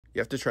You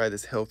have to try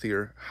this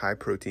healthier,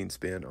 high-protein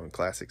spin on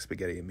classic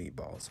spaghetti and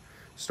meatballs.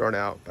 Start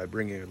out by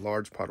bringing a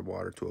large pot of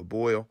water to a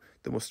boil,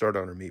 then we'll start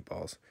on our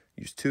meatballs.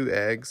 Use 2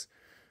 eggs,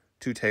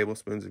 2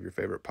 tablespoons of your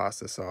favorite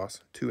pasta sauce,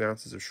 2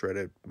 ounces of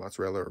shredded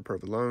mozzarella or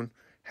provolone,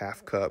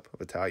 half cup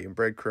of Italian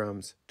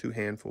breadcrumbs, 2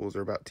 handfuls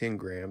or about 10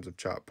 grams of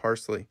chopped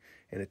parsley,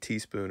 and a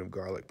teaspoon of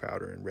garlic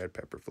powder and red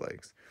pepper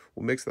flakes.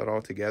 We'll mix that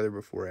all together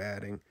before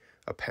adding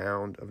a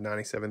pound of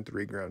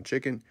 97.3 ground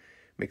chicken.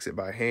 Mix it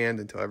by hand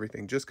until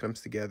everything just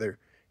comes together,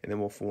 and then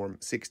we'll form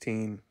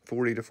 16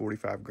 40 to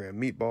 45 gram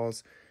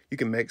meatballs. You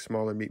can make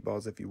smaller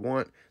meatballs if you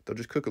want. They'll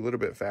just cook a little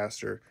bit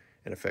faster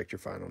and affect your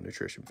final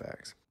nutrition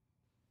facts.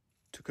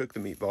 To cook the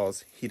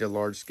meatballs, heat a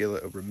large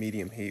skillet over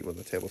medium heat with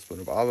a tablespoon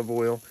of olive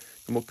oil.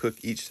 Then we'll cook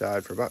each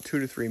side for about 2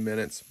 to 3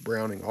 minutes,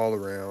 browning all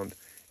around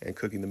and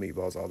cooking the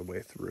meatballs all the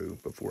way through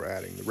before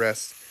adding the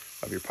rest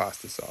of your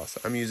pasta sauce.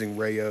 I'm using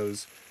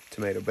Rayo's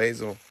tomato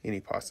basil.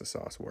 Any pasta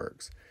sauce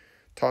works.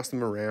 Toss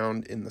them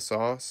around in the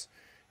sauce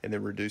and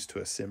then reduce to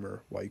a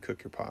simmer while you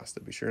cook your pasta.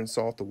 Be sure and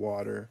salt the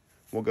water.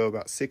 We'll go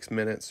about 6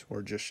 minutes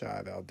or just shy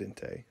of al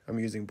dente. I'm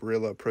using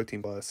Barilla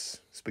Protein Plus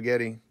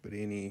spaghetti, but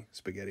any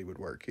spaghetti would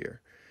work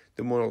here.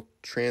 Then we'll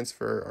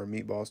transfer our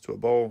meatballs to a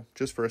bowl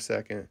just for a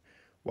second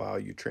while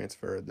you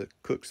transfer the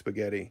cooked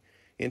spaghetti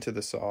into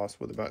the sauce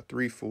with about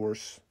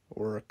 3/4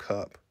 or a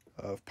cup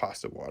of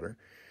pasta water.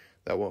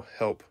 That will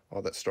help,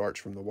 all that starch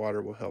from the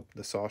water will help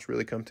the sauce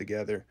really come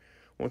together.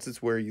 Once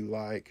it's where you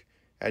like,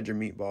 add your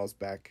meatballs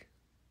back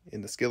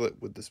in the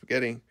skillet with the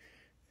spaghetti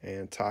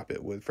and top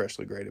it with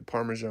freshly grated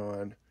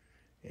Parmesan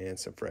and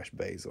some fresh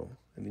basil.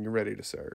 And then you're ready to serve.